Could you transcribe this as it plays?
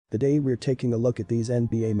Today we're taking a look at these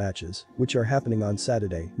NBA matches, which are happening on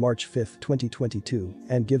Saturday, March 5, 2022,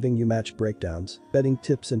 and giving you match breakdowns, betting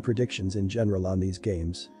tips and predictions in general on these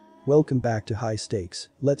games. Welcome back to High Stakes,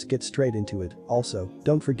 let's get straight into it. Also,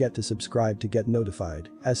 don't forget to subscribe to get notified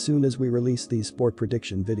as soon as we release these sport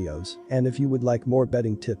prediction videos, and if you would like more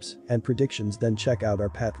betting tips and predictions, then check out our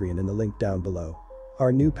Patreon in the link down below.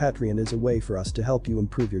 Our new Patreon is a way for us to help you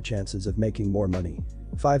improve your chances of making more money.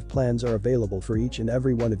 5 plans are available for each and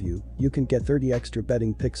every one of you. You can get 30 extra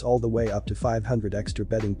betting picks all the way up to 500 extra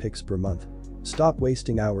betting picks per month. Stop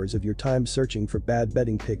wasting hours of your time searching for bad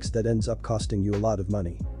betting picks that ends up costing you a lot of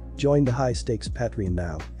money. Join the High Stakes Patreon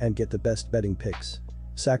now and get the best betting picks.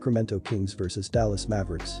 Sacramento Kings vs Dallas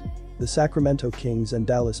Mavericks. The Sacramento Kings and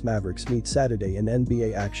Dallas Mavericks meet Saturday in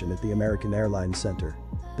NBA action at the American Airlines Center.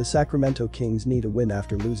 The Sacramento Kings need a win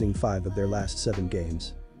after losing 5 of their last 7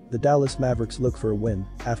 games. The Dallas Mavericks look for a win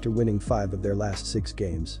after winning 5 of their last 6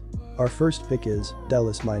 games. Our first pick is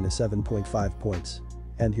Dallas minus 7.5 points.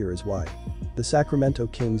 And here is why. The Sacramento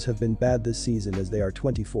Kings have been bad this season as they are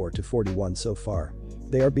 24-41 so far.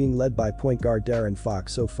 They are being led by point guard De'Aaron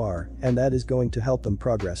Fox so far, and that is going to help them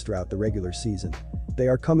progress throughout the regular season. They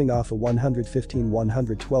are coming off a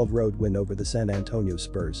 115-112 road win over the San Antonio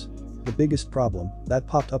Spurs. The biggest problem that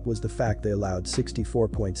popped up was the fact they allowed 64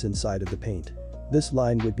 points inside of the paint. This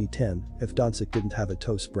line would be 10 if Doncic didn't have a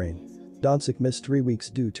toe sprain. Doncic missed 3 weeks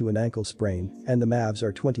due to an ankle sprain, and the Mavs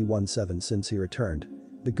are 21-7 since he returned.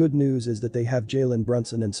 The good news is that they have Jalen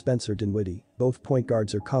Brunson and Spencer Dinwiddie, both point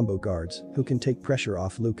guards or combo guards, who can take pressure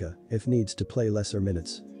off Luka if needs to play lesser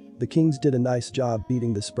minutes. The Kings did a nice job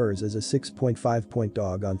beating the Spurs as a 6.5-point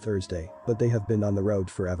dog on Thursday, but they have been on the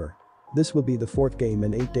road forever. This will be the 4th game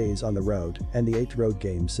in 8 days on the road and the 8th road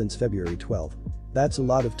game since February 12. That's a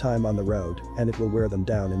lot of time on the road, and it will wear them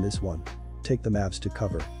down in this one. Take the Mavs to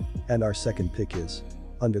cover. And our second pick is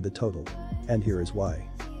under the total. And here is why.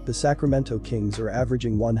 The Sacramento Kings are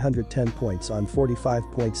averaging 110 points on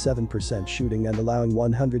 45.7% shooting and allowing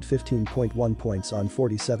 115.1 points on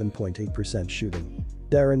 47.8% shooting.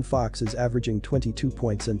 De'Aaron Fox is averaging 22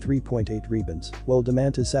 points and 3.8 rebounds, while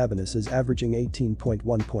Domantas Sabonis is averaging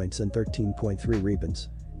 18.1 points and 13.3 rebounds.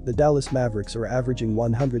 The Dallas Mavericks are averaging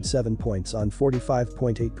 107 points on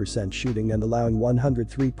 45.8% shooting and allowing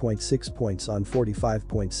 103.6 points on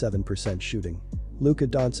 45.7% shooting. Luka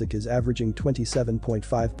Doncic is averaging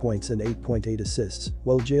 27.5 points and 8.8 assists,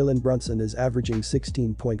 while Jalen Brunson is averaging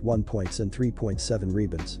 16.1 points and 3.7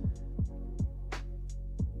 rebounds.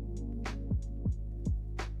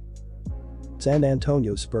 San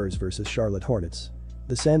Antonio Spurs vs Charlotte Hornets.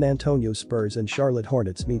 The San Antonio Spurs and Charlotte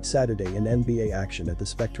Hornets meet Saturday in NBA action at the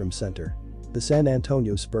Spectrum Center. The San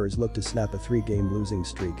Antonio Spurs look to snap a 3-game losing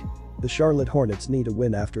streak. The Charlotte Hornets need a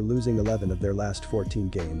win after losing 11 of their last 14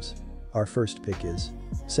 games. Our first pick is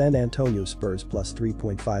San Antonio Spurs plus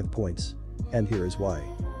 3.5 points. And here is why.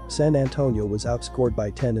 San Antonio was outscored by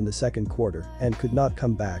 10 in the second quarter and could not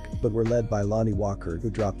come back, but were led by Lonnie Walker, who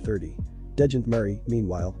dropped 30. Dejounte Murray,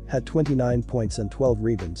 meanwhile, had 29 points and 12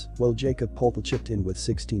 rebounds, while Jakob Poeltl chipped in with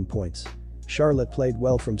 16 points. Charlotte played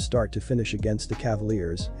well from start to finish against the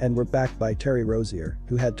Cavaliers and were backed by Terry Rozier,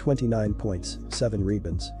 who had 29 points, 7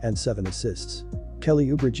 rebounds, and 7 assists. Kelly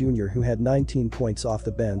Oubre Jr., who had 19 points off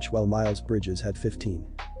the bench, while Miles Bridges had 15.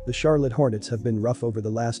 The Charlotte Hornets have been rough over the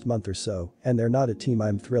last month or so, and they're not a team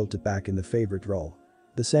I'm thrilled to back in the favorite role.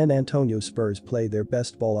 The San Antonio Spurs play their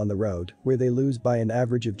best ball on the road, where they lose by an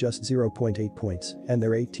average of just 0.8 points, and they're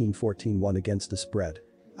 18-14-1 against the spread.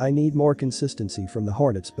 I need more consistency from the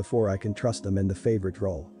Hornets before I can trust them in the favorite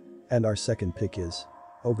role. And our second pick is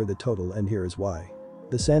over the total, and here is why.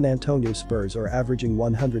 The San Antonio Spurs are averaging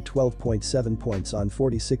 112.7 points on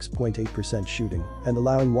 46.8% shooting and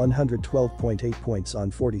allowing 112.8 points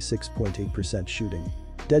on 46.8% shooting.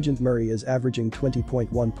 Dejounte Murray is averaging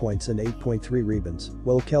 20.1 points and 8.3 rebounds,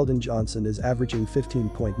 while Keldon Johnson is averaging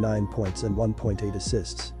 15.9 points and 1.8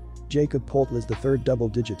 assists. Jakob Poeltl is the third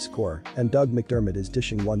double-digit scorer, and Doug McDermott is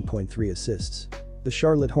dishing 1.3 assists. The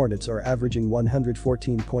Charlotte Hornets are averaging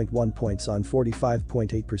 114.1 points on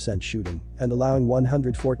 45.8% shooting and allowing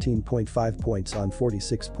 114.5 points on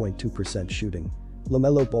 46.2% shooting.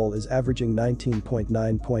 LaMelo Ball is averaging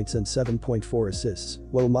 19.9 points and 7.4 assists,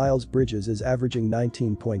 while Miles Bridges is averaging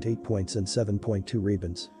 19.8 points and 7.2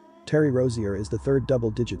 rebounds. Terry Rozier is the third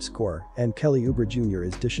double-digit scorer, and Kelly Oubre Jr.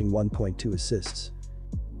 is dishing 1.2 assists.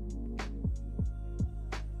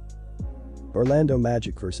 Orlando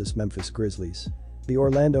Magic vs Memphis Grizzlies. The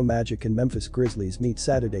Orlando Magic and Memphis Grizzlies meet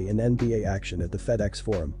Saturday in NBA action at the FedEx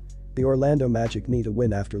Forum. The Orlando Magic need a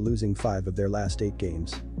win after losing 5 of their last 8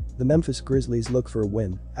 games. The Memphis Grizzlies look for a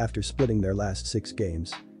win after splitting their last 6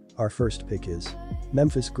 games. Our first pick is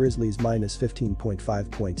Memphis Grizzlies minus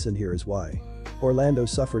 15.5 points, and here is why. Orlando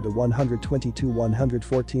suffered a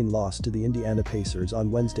 122-114 loss to the Indiana Pacers on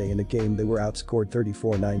Wednesday in a game they were outscored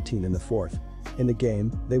 34-19 in the fourth. In the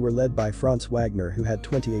game, they were led by Franz Wagner, who had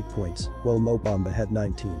 28 points, while Mo Bamba had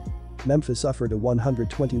 19. Memphis suffered a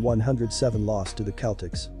 120-107 loss to the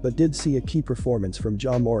Celtics, but did see a key performance from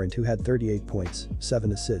Ja Morant, who had 38 points,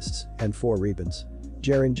 7 assists, and 4 rebounds.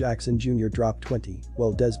 Jaren Jackson Jr. dropped 20,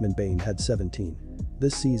 while Desmond Bane had 17.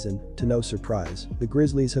 This season, to no surprise, the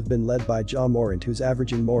Grizzlies have been led by Ja Morant, who's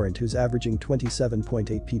averaging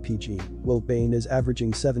 27.8 ppg, while Bane is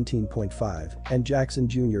averaging 17.5, and Jackson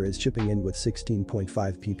Jr. is chipping in with 16.5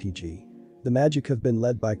 ppg. The Magic have been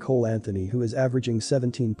led by Cole Anthony, who is averaging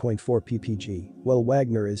 17.4 ppg, while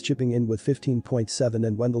Wagner is chipping in with 15.7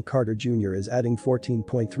 and Wendell Carter Jr. is adding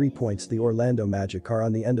 14.3 points. The Orlando Magic are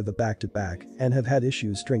on the end of a back-to-back and have had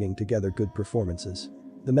issues stringing together good performances.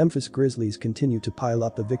 The Memphis Grizzlies continue to pile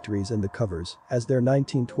up the victories and the covers, as they're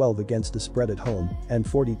 19-12 against the spread at home and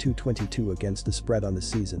 42-22 against the spread on the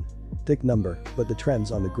season. Thick number, but the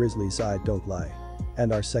trends on the Grizzlies side don't lie.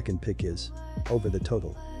 And our second pick is over the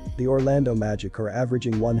total. The Orlando Magic are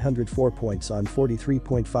averaging 104 points on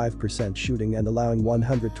 43.5% shooting and allowing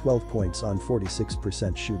 112 points on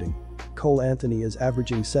 46% shooting. Cole Anthony is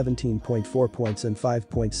averaging 17.4 points and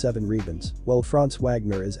 5.7 rebounds, while Franz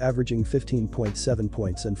Wagner is averaging 15.7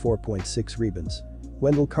 points and 4.6 rebounds.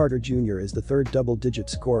 Wendell Carter Jr. is the third double-digit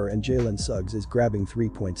scorer, and Jalen Suggs is grabbing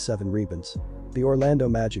 3.7 rebounds. The Orlando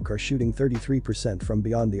Magic are shooting 33% from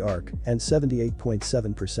beyond the arc and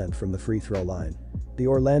 78.7% from the free throw line. The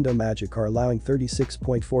Orlando Magic are allowing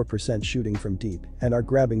 36.4% shooting from deep and are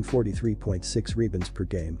grabbing 43.6 rebounds per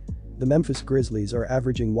game. The Memphis Grizzlies are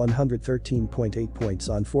averaging 113.8 points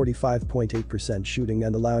on 45.8% shooting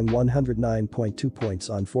and allowing 109.2 points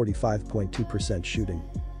on 45.2% shooting.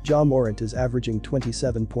 Ja Morant is averaging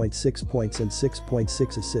 27.6 points and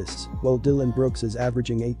 6.6 assists, while Dillon Brooks is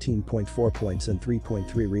averaging 18.4 points and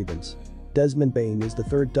 3.3 rebounds. Desmond Bane is the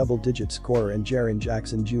third double-digit scorer, and Jaren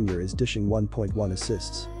Jackson Jr. is dishing 1.1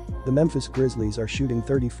 assists. The Memphis Grizzlies are shooting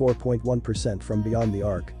 34.1% from beyond the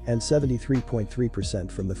arc and 73.3%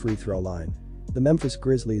 from the free throw line. The Memphis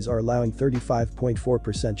Grizzlies are allowing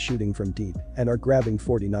 35.4% shooting from deep and are grabbing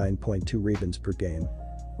 49.2 rebounds per game.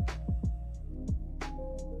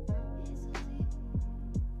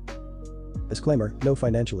 Disclaimer: no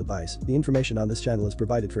financial advice. The information on this channel is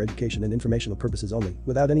provided for education and informational purposes only,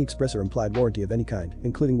 without any express or implied warranty of any kind,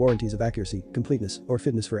 including warranties of accuracy, completeness, or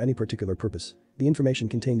fitness for any particular purpose. The information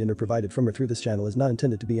contained in or provided from or through this channel is not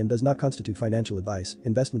intended to be and does not constitute financial advice,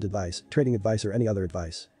 investment advice, trading advice, or any other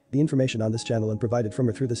advice. The information on this channel and provided from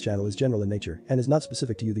or through this channel is general in nature and is not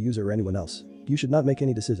specific to you, the user, or anyone else. You should not make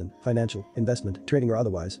any decision, financial, investment, trading, or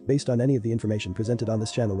otherwise, based on any of the information presented on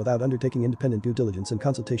this channel without undertaking independent due diligence and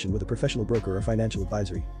consultation with a professional broker or financial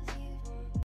advisory.